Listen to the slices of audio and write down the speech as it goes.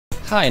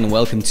Hi and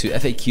welcome to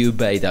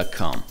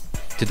FAQbay.com.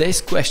 Today's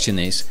question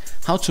is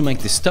how to make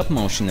the stop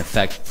motion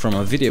effect from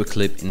a video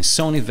clip in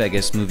Sony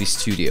Vegas movie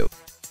studio.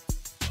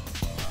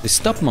 The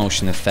stop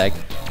motion effect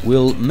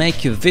will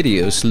make your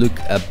videos look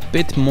a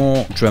bit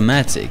more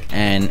dramatic,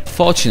 and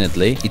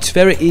fortunately it's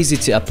very easy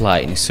to apply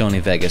in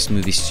Sony Vegas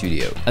movie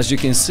studio. As you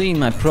can see in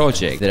my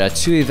project, there are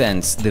two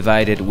events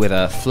divided with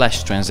a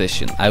flash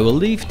transition. I will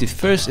leave the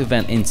first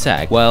event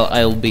intact while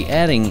I'll be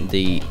adding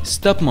the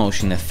stop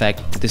motion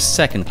effect to the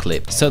second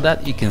clip so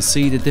that you can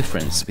see the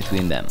difference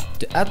between them.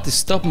 To add the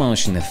stop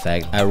motion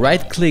effect, I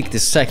right click the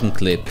second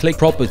clip, click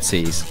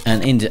properties,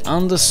 and in the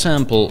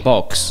undersample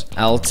box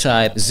I'll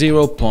type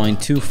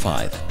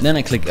 0.25. Then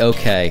I click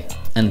OK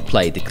and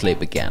play the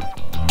clip again.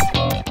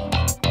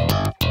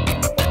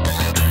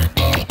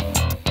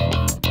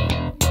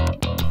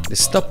 The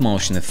stop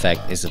motion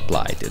effect is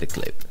applied to the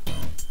clip.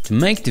 To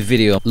make the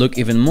video look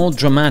even more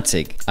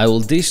dramatic, I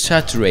will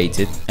desaturate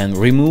it and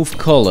remove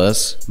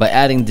colors by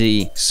adding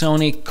the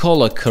Sony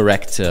color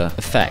corrector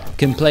effect. You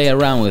can play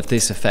around with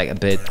this effect a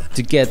bit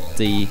to get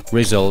the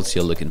results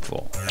you're looking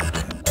for.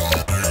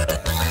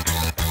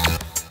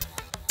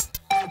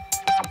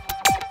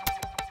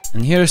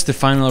 And here is the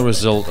final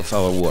result of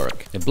our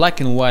work. A black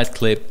and white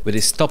clip with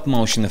a stop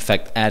motion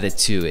effect added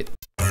to it.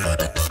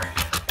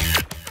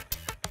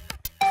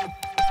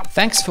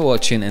 Thanks for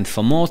watching, and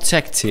for more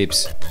tech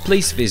tips,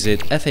 please visit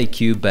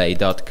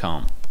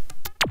FAQbay.com.